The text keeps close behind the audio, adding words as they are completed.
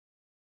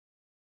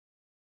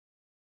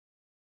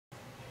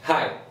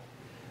Hi,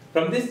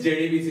 from this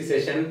JDBC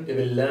session we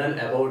will learn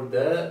about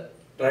the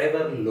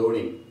driver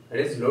loading. That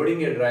is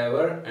loading a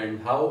driver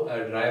and how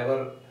a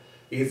driver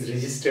is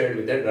registered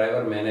with a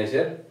driver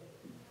manager.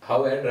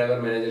 How a driver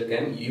manager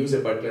can use a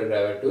particular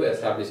driver to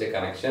establish a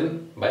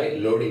connection by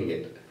loading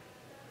it.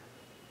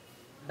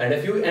 And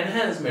a few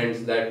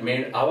enhancements that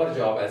made our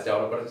job as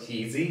developers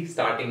easy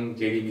starting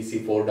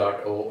JDBC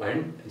 4.0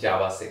 and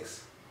Java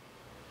 6.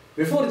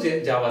 Before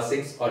Java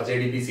 6 or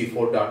JDBC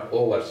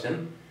 4.0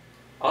 version,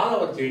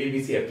 all our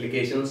JDBC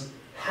applications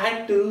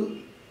had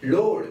to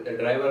load the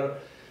driver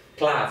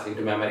class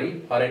into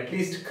memory, or at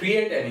least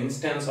create an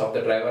instance of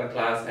the driver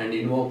class and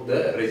invoke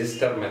the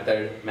register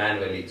method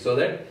manually so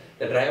that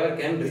the driver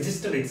can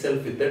register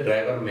itself with the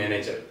driver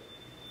manager.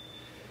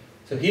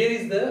 So here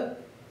is the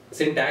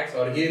syntax,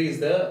 or here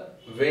is the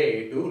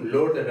way to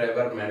load the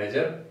driver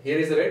manager. Here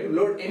is the way to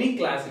load any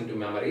class into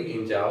memory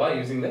in Java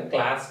using the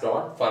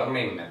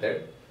class.forName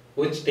method,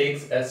 which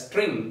takes a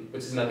string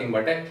which is nothing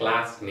but a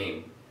class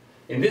name.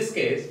 In this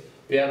case,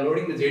 we are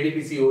loading the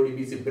JDBC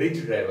ODBC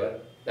bridge driver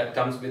that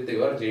comes with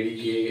your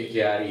JDK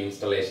JRE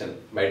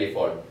installation by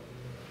default.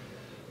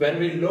 When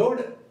we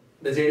load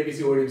the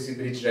JDBC ODBC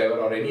bridge driver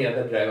or any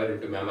other driver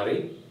into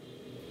memory,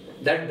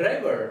 that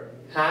driver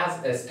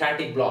has a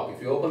static block.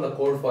 If you open the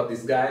code for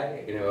this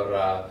guy in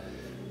your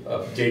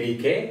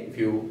JDK, if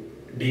you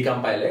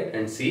decompile it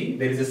and see,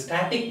 there is a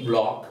static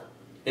block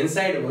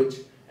inside which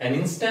an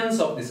instance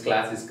of this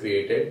class is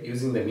created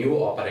using the new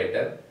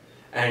operator,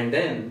 and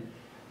then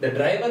the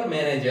driver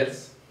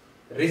manager's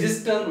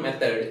register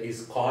method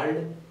is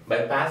called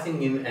by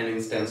passing in an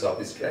instance of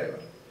this driver.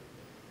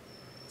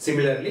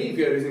 Similarly, if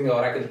you are using the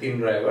Oracle theme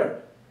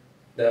driver,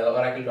 the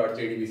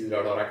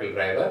oracle.jdbc.oracle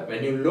driver,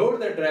 when you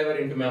load the driver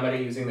into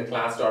memory using the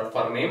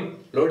class.forName,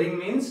 loading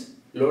means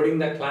loading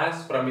the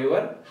class from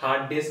your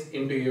hard disk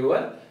into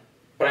your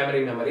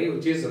primary memory,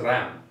 which is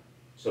RAM.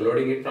 So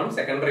loading it from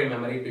secondary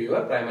memory to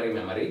your primary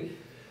memory,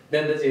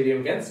 then the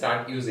JVM can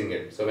start using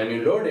it. So when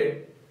you load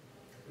it,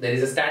 there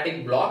is a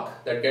static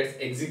block that gets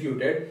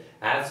executed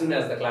as soon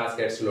as the class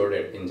gets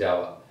loaded in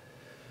Java.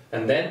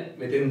 And then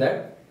within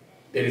that,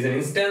 there is an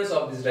instance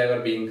of this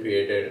driver being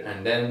created,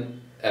 and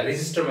then a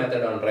register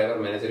method on driver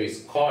manager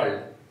is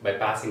called by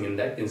passing in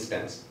that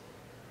instance.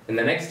 In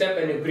the next step,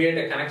 when you create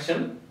a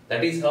connection,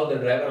 that is how the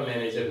driver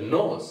manager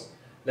knows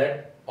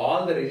that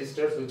all the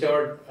registers,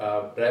 whichever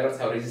drivers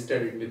have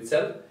registered it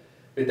itself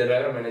with the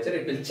driver manager,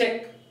 it will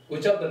check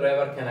which of the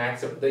driver can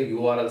accept the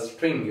URL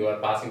string you are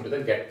passing to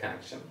the get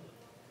connection.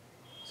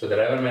 So the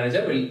driver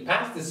manager will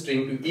pass this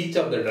string to each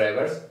of the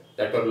drivers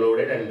that were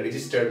loaded and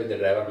registered with the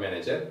driver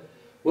manager.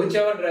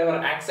 Whichever driver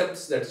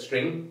accepts that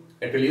string,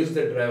 it will use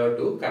the driver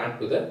to connect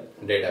to the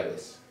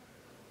database.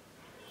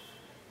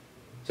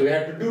 So we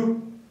had to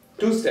do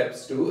two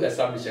steps to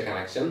establish a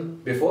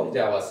connection before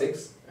Java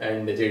 6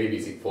 and the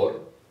JDBC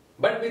 4.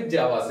 But with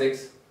Java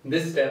 6,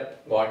 this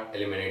step got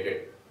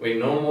eliminated. We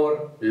no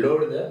more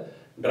load the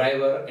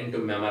driver into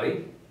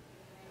memory.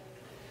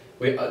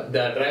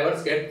 The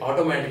drivers get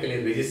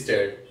automatically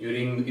registered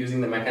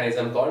using the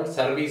mechanism called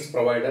service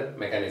provider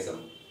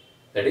mechanism.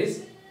 That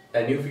is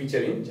a new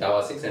feature in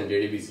Java 6 and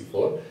JDBC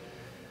 4.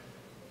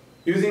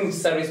 Using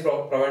service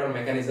provider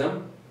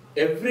mechanism,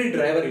 every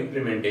driver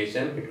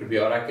implementation, it could be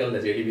Oracle, the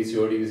JDBC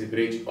ODBC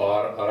bridge,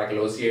 or Oracle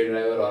OCA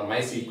driver, or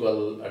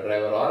MySQL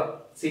driver, or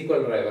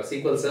SQL driver,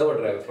 SQL Server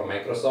driver from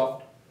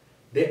Microsoft,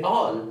 they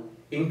all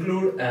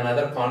include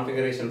another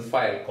configuration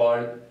file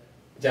called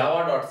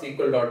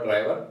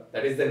java.sql.driver,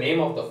 that is the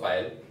name of the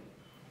file,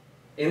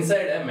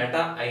 inside a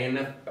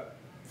meta-inf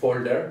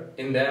folder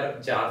in their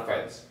jar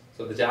files.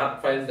 So the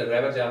jar files, the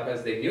driver jar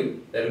files they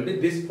give, there will be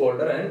this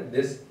folder and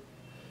this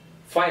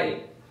file.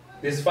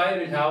 This file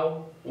will have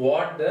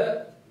what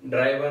the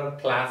driver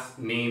class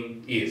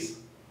name is.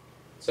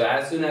 So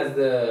as soon as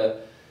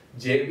the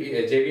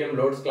JVM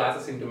loads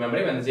classes into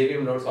memory, when the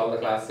JVM loads all the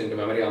classes into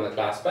memory on the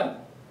class file,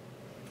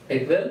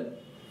 it will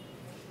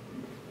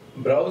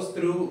browse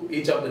through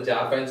each of the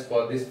jar files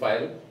for this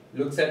file,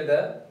 looks at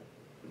the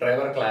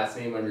driver class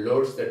name and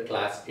loads that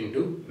class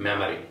into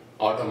memory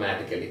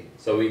automatically.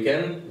 So we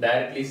can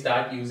directly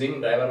start using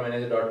driver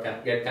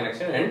manager.get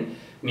connection and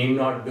need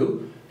not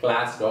do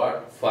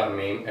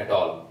class.forName at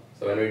all.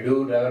 So when we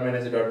do driver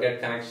manager.get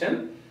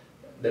connection,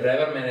 the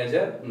driver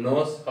manager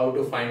knows how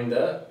to find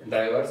the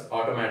drivers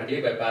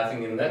automatically by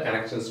passing in the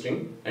connection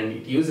string, and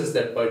it uses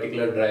that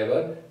particular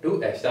driver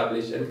to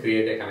establish and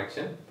create a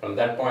connection. From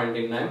that point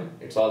in time,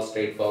 it's all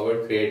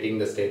straightforward, creating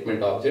the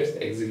statement objects,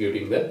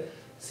 executing the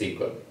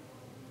SQL.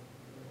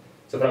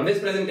 So from this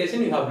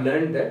presentation, you have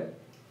learned that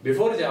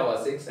before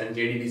Java 6 and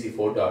JDBC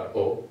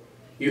 4.0,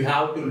 you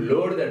have to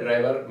load the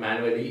driver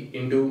manually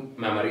into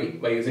memory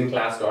by using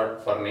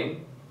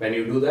class.forName. When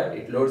you do that,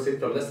 it loads it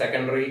from the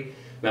secondary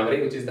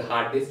memory, which is the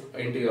hard disk,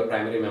 into your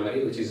primary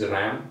memory, which is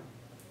RAM.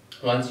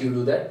 Once you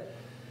do that,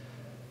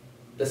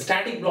 the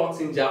static blocks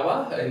in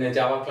Java, in a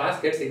Java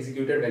class, gets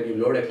executed when you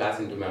load a class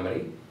into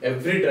memory.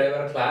 Every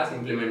driver class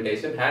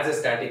implementation has a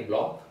static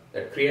block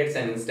that creates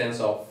an instance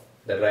of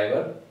the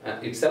driver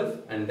itself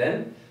and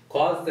then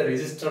calls the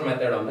register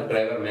method on the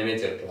driver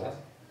manager class.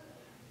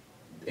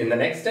 In the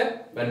next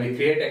step, when we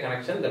create a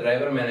connection, the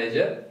driver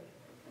manager,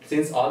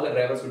 since all the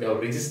drivers would have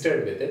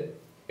registered with it,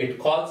 it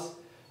calls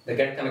the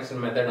get connection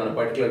method on a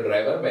particular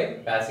driver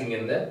by passing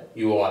in the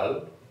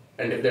URL.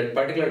 And if that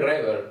particular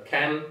driver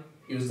can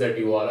use that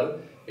URL,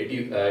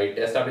 it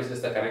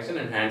establishes the connection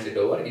and hands it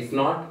over. If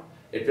not,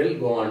 it will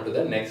go on to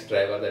the next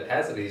driver that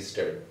has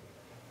registered.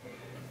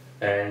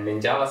 And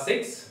in Java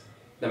 6,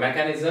 the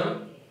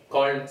mechanism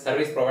called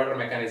service provider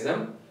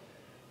mechanism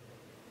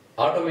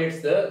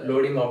automates the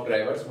loading of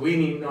drivers. We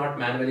need not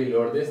manually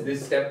load this.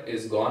 This step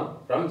is gone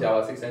from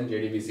Java 6 and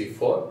JDBC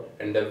 4.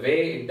 And the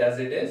way it does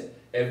it is,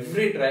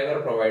 every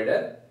driver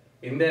provider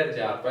in their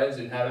jar files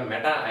will have a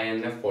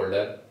meta-inf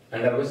folder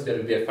under which there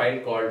will be a file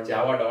called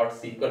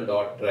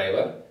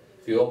java.sql.driver.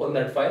 If you open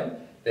that file,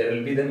 there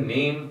will be the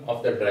name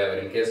of the driver.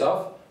 In case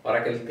of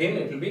Oracle Thin,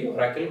 it will be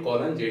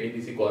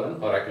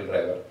Oracle:/JDBC:/Oracle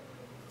driver.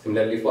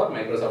 Similarly for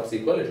Microsoft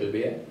SQL, it will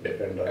be a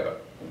different driver.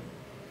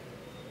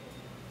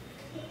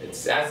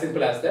 It's as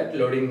simple as that,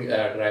 loading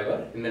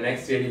driver. In the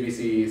next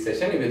JDBC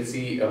session, you will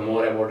see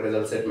more about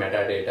result set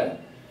metadata.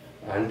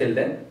 Until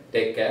then,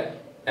 take care.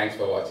 Thanks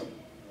for watching.